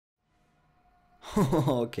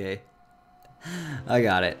Okay. I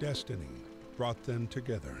got it. Destiny brought them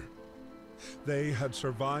together. They had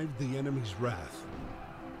survived the enemy's wrath.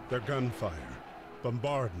 Their gunfire,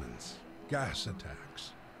 bombardments, gas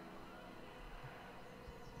attacks.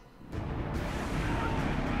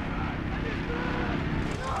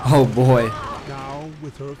 Oh boy. Now,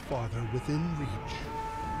 with her father within reach,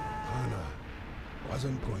 Anna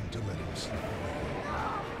wasn't going to let him slip away.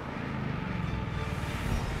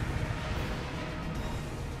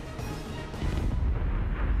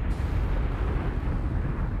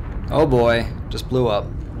 Oh boy. Just blew up.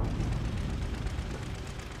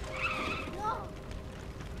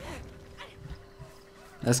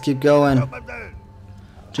 Let's keep going.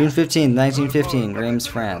 June 15th, 1915, Reims,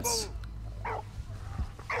 France.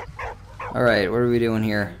 Alright, what are we doing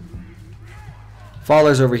here?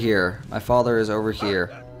 Father's over here. My father is over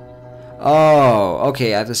here. Oh,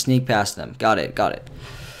 okay, I have to sneak past them. Got it, got it.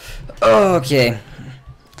 Okay.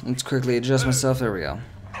 Let's quickly adjust myself. There we go.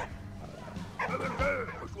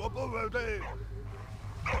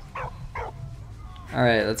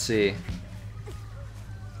 Alright, let's see.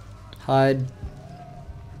 Hide.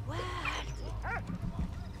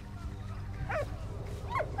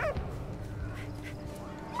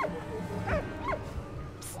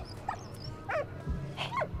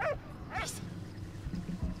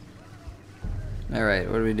 Alright,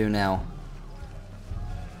 what do we do now?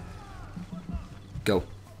 Go.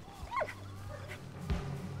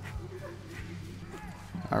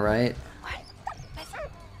 Alright.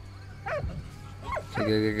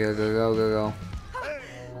 Okay, go.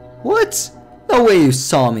 What? No way you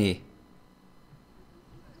saw me.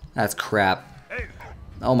 That's crap.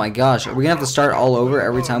 Oh my gosh, are we gonna have to start all over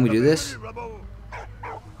every time we do this?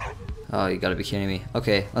 Oh, you gotta be kidding me.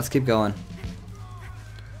 Okay, let's keep going.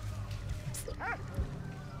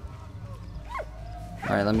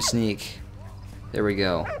 Alright, let me sneak. There we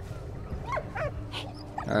go.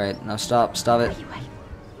 Alright, now stop it.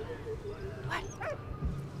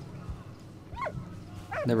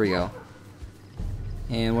 There we go.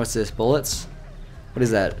 And what's this? Bullets? What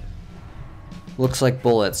is that? Looks like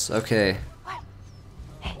bullets. Okay.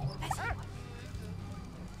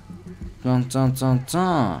 Dun dun dun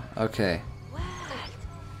dun. Okay.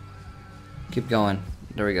 Keep going.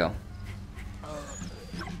 There we go.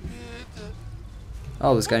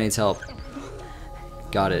 Oh, this guy needs help.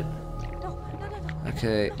 Got it.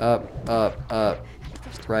 Okay, up,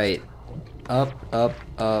 right. Up,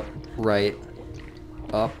 right.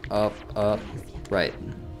 Up, right.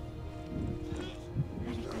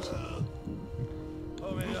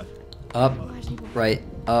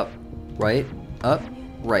 Up, right, up,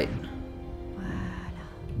 right.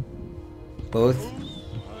 Both?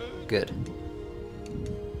 Good.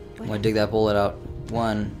 I'm gonna dig that bullet out.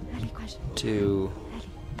 1, 2,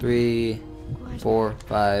 3, 4,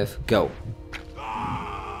 5, go.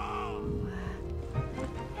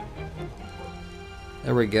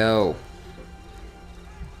 There we go.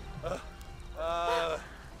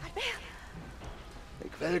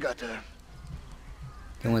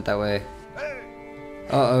 It went that way.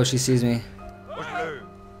 Uh-oh, she sees me.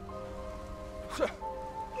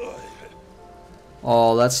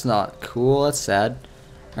 Oh, that's not cool. That's sad.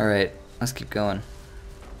 Alright, let's keep going.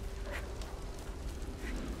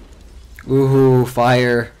 Woohoo,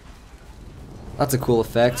 fire. That's a cool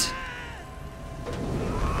effect.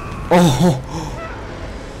 Oh!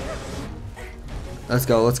 Let's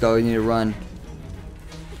go. We need to run.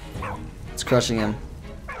 It's crushing him.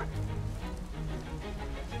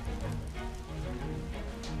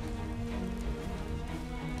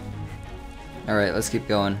 Alright, let's keep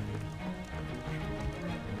going.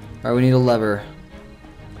 Alright, we need a lever.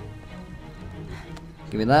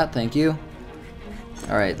 Give me that, thank you.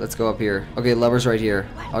 Alright, let's go up here. Okay, lever's right here.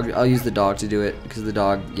 I'll use the dog to do it, because the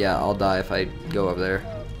dog, yeah, I'll die if I go up there.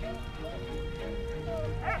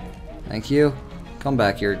 Thank you. Come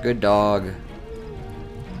back here, good dog.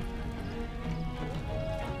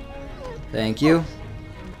 Thank you.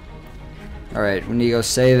 Alright, we need to go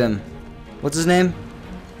save him. What's his name?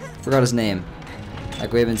 Forgot his name.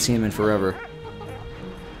 Like we haven't seen him in forever.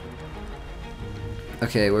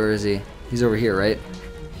 Okay, where is he? He's over here, right?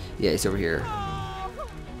 Yeah, he's over here.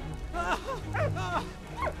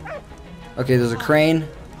 Okay, there's a crane.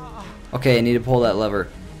 Okay, I need to pull that lever.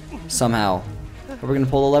 Somehow. Are we gonna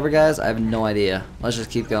pull the lever, guys? I have no idea. Let's just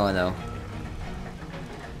keep going, though.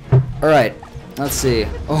 Alright, let's see.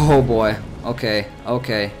 Oh, boy. Okay.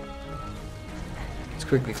 Let's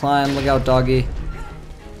quickly climb. Look out, doggy.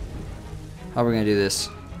 How are we gonna do this?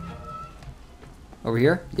 Over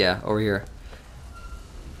here? Yeah, over here.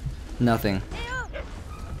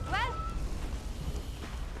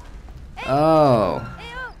 Oh.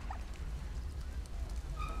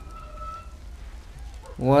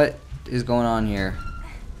 What is going on here?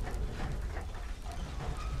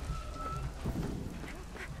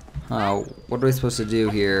 Huh, what are we supposed to do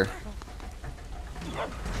here?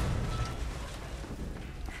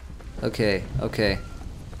 Okay, okay.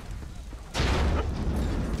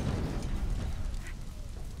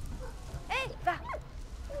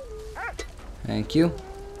 Thank you.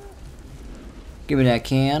 Give me that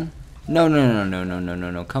can. No, no, no, no, no, no, no,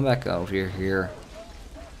 no. Come back over here.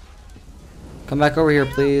 Come back over here,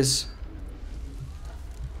 please.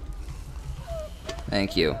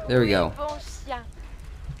 Thank you. There we go.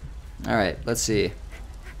 Alright, let's see.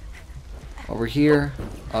 Over here.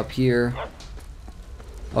 Up here.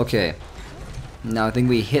 Okay. Now I think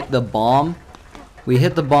we hit the bomb. We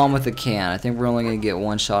hit the bomb with the can. I think we're only going to get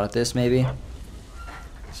one shot at this, maybe.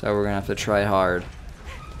 So we're going to have to try hard.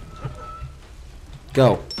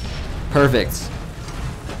 Go. Perfect.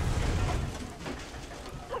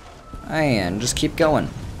 And just keep going.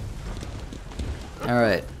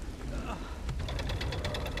 Alright.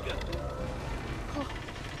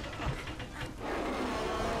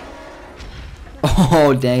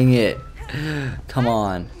 Oh, dang it. Come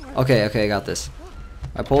on. Okay, okay, I got this.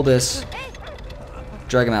 I pull this.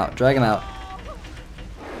 Drag him out. Drag him out.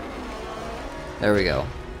 There we go.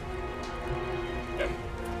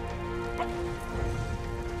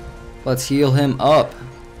 Let's heal him up.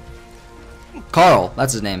 Karl,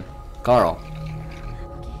 that's his name. Karl.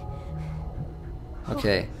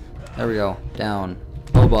 Okay, there we go. Down.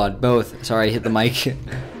 Oh god, both. Sorry, I hit the mic.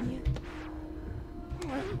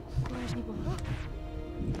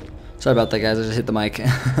 Sorry about that, guys. I just hit the mic.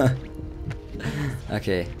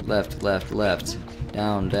 Okay, left, left, left.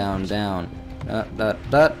 Down, down, down. Dot, dot,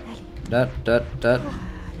 dot. Dot, dot, dot.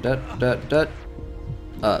 Dot, dot, dot.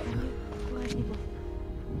 Up.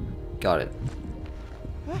 Got it.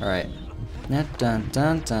 Alright. Dun, dun,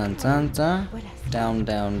 dun, dun, dun, dun. Down,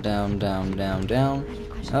 down, down, down, down, down.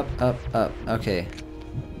 Up, up, up. Okay.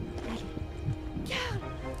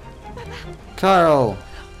 Karl!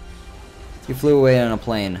 He flew away on a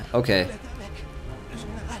plane. Okay.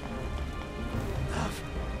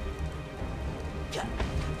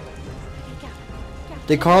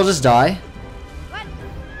 Did Karl just die?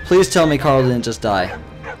 Please tell me Karl didn't just die.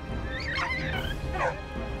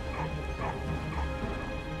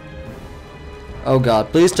 Oh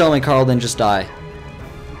god, please tell me Karl didn't just die.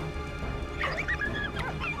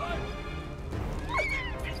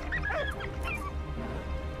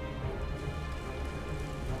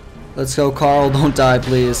 Let's go, Karl, don't die,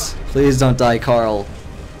 please. Please don't die, Karl.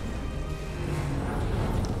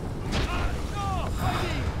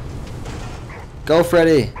 Go,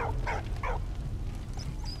 Freddy.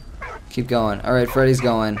 Keep going. Alright, Freddy's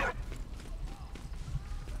going.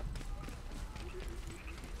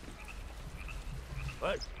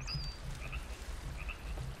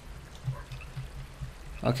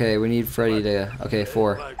 Okay, we need Freddy to... Okay,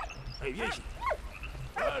 4.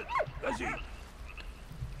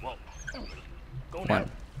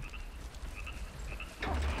 One.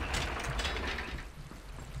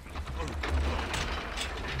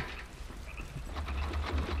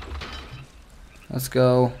 Let's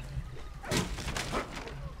go.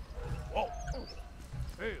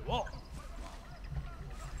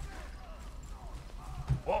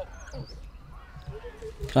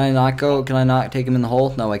 Can I not go? Can I not take him in the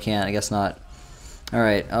hole? No, I can't. I guess not.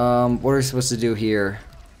 Alright, what are we supposed to do here?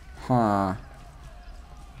 Huh.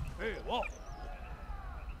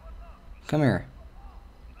 Come here.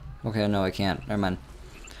 Okay, no, I can't. Never mind.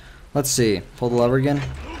 Let's see. Pull the lever again.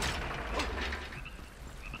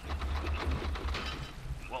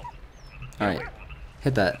 Alright.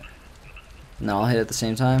 Hit that. No, I'll hit it at the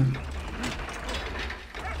same time.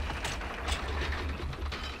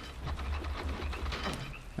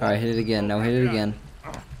 Alright, hit it again. No, hit it again.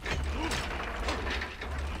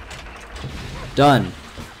 Done.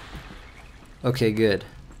 Okay, good.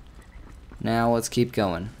 Now let's keep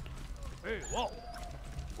going.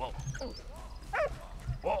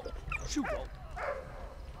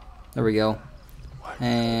 There we go.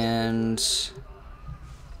 And...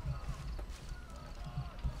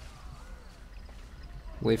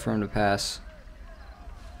 wait for him to pass.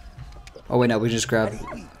 Oh wait, no, we just grab...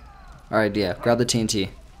 Alright, yeah, grab the TNT.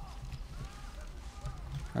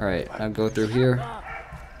 Alright, now go through here.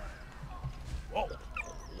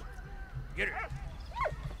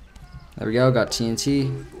 There we go, got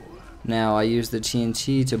TNT. Now I use the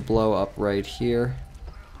TNT to blow up right here.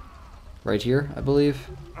 Right here, I believe.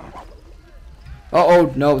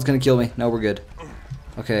 Oh, no, it's gonna kill me. No, we're good.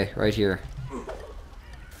 Okay, right here.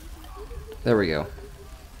 There we go.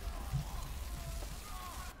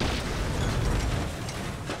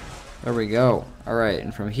 There we go. Alright,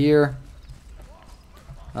 and from here...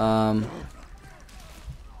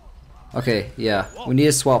 Okay, yeah. We need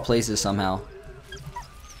to swap places somehow.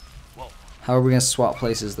 How are we gonna swap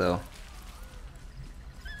places though?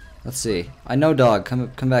 Let's see. I know, dog.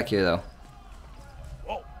 Come back here though.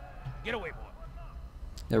 Whoa. Get away, boy.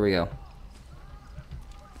 There we go.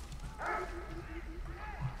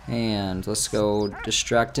 And let's go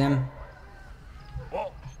distract him.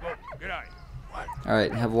 Whoa. Go. Get out.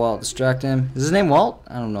 Alright, have Walt distract him. Is his name Walt?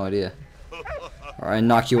 I have no idea. Alright,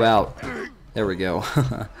 knock you out. There we go.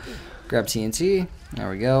 Grab TNT. There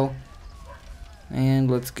we go.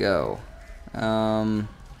 And let's go. What?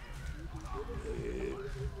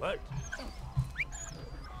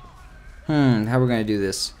 How are we gonna do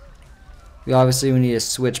this? We need to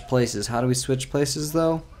switch places. How do we switch places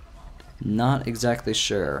though? Not exactly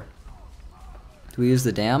sure. Do we use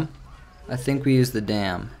the dam? I think we use the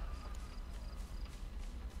dam.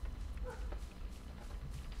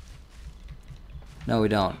 No, we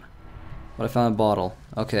don't. But I found a bottle.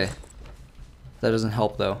 Okay. That doesn't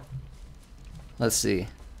help though. Let's see.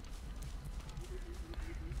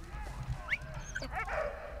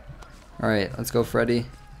 Alright, let's go, Freddy.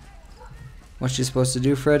 What's she supposed to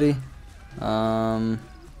do, Freddy?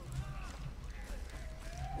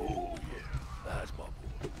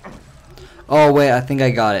 Oh wait, I think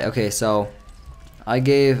I got it. Okay, so I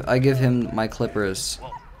give him my clippers.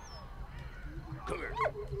 Come here.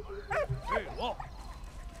 Hey, whoa.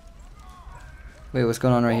 Wait, what's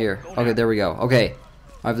going on right here? Okay, there we go. Okay.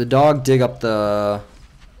 I have the dog dig up the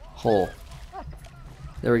hole.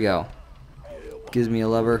 There we go. Gives me a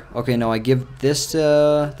lever. Okay, no, I give this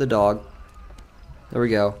to the dog. There we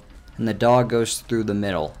go. And the dog goes through the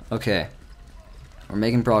middle. Okay. We're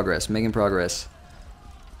making progress, making progress.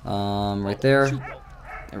 Right there.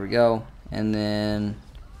 There we go. And then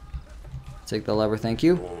take the lever, thank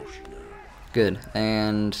you. Good.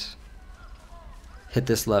 And hit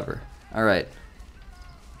this lever. Alright.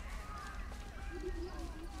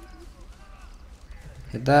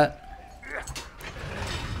 Hit that.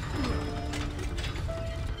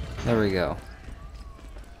 There we go.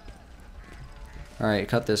 Alright,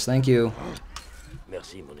 cut this. Thank you.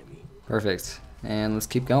 Merci, mon ami. Perfect. And let's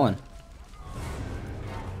keep going.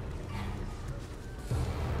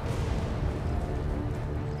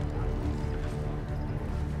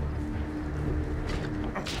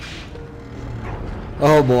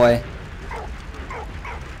 Oh boy.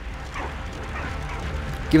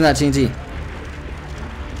 Give him that TNT.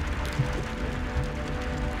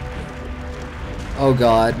 Oh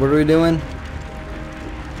god, what are we doing?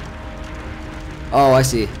 Oh, I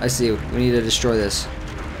see. I see. We need to destroy this.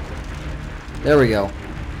 There we go.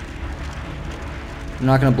 I'm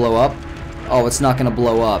not gonna blow up. Oh, it's not gonna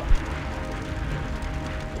blow up.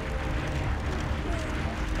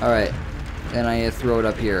 Alright. Then I need to throw it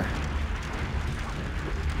up here.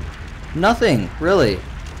 Nothing, really.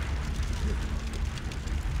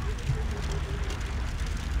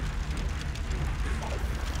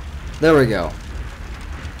 There we go.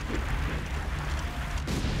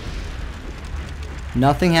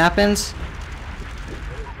 Nothing happens?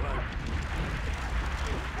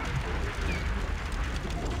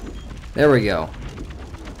 There we go.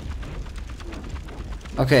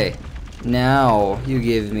 Okay. Now you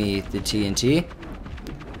give me the TNT.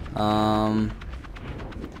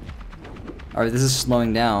 Alright, this is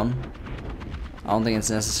slowing down. I don't think it's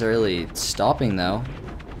necessarily stopping though.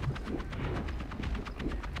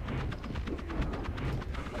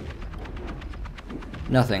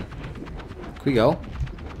 Nothing. Can we go?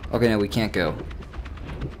 Okay, no, we can't go.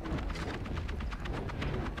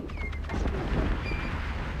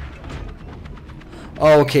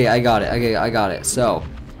 Oh, okay, I got it. Okay, I got it. So,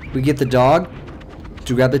 we get the dog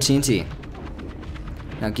to grab the TNT.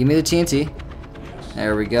 Now, give me the TNT.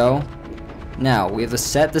 There we go. Now, we have to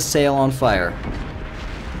set the sail on fire.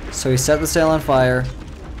 So, we set the sail on fire,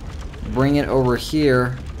 bring it over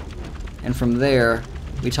here, and from there,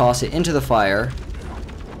 we toss it into the fire.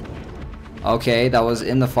 Okay, that was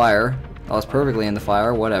in the fire. That was perfectly in the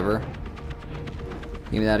fire, whatever.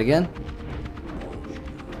 Give me that again.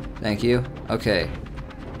 Thank you. Okay.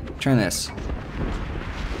 Turn this.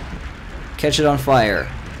 Catch it on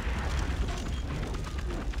fire.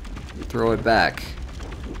 Throw it back.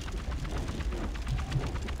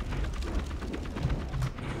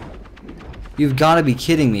 You've got to be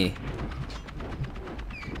kidding me.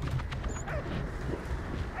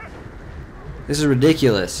 This is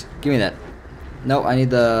ridiculous. Give me that. No, I need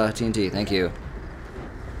the TNT. Thank you.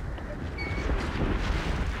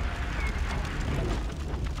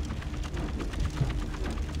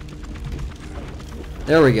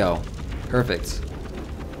 There we go. Perfect.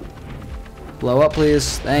 Blow up,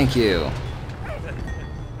 please. Thank you.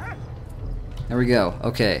 There we go.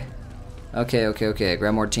 Okay. Okay.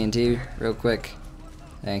 Grab more TNT real quick.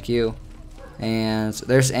 Thank you. And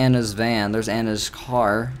there's Anna's van. There's Anna's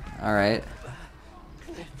car. Alright.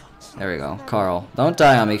 There we go. Karl. Don't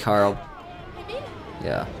die on me, Karl.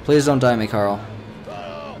 Yeah. Please don't die on me, Karl.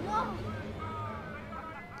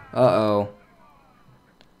 Uh-oh.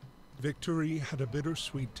 Victory had a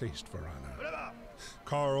bittersweet taste for Anna.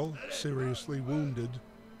 Karl, seriously wounded,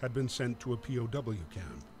 had been sent to a POW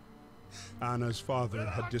camp. Anna's father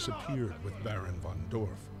had disappeared with Baron von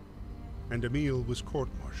Dorf, and Emil was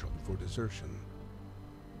court-martialed for desertion.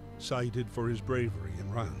 Cited for his bravery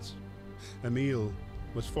in Reims, Emil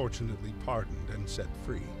was fortunately pardoned and set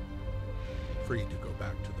free. Free to go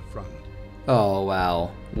back to the front. Oh,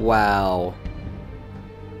 wow. Wow.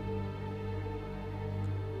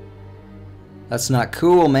 That's not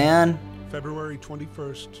cool, man. February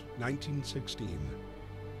 21st, 1916.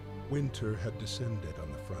 Winter had descended on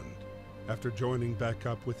the front. After joining back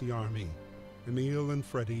up with the army, Emil and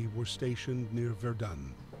Freddy were stationed near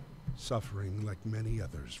Verdun, suffering like many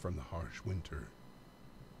others from the harsh winter.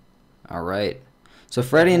 Alright. So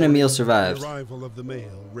Freddy and Emil survived. The arrival of the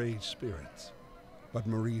mail raised spirits, but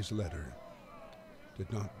Marie's letter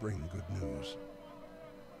did not bring good news.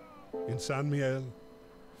 In Saint-Miel,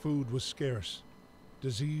 food was scarce,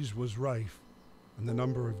 disease was rife, and the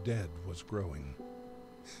number of dead was growing.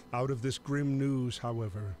 Out of this grim news,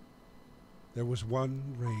 however, there was one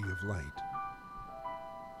ray of light.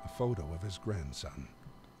 A photo of his grandson,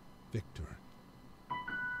 Victor,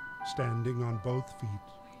 standing on both feet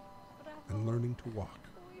and learning to walk.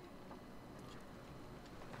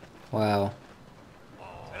 Wow.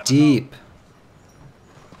 Deep.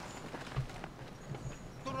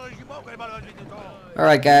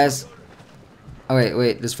 Alright, guys. Oh,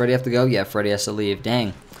 wait. Does Freddy have to go? Yeah, Freddy has to leave.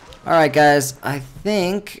 Dang. Alright, guys. I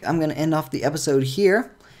think I'm going to end off the episode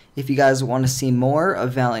here. If you guys want to see more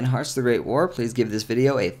of Valiant Hearts The Great War, please give this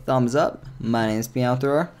video a thumbs up. My name is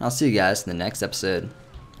Meowthrower. I'll see you guys in the next episode.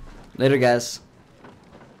 Later, guys.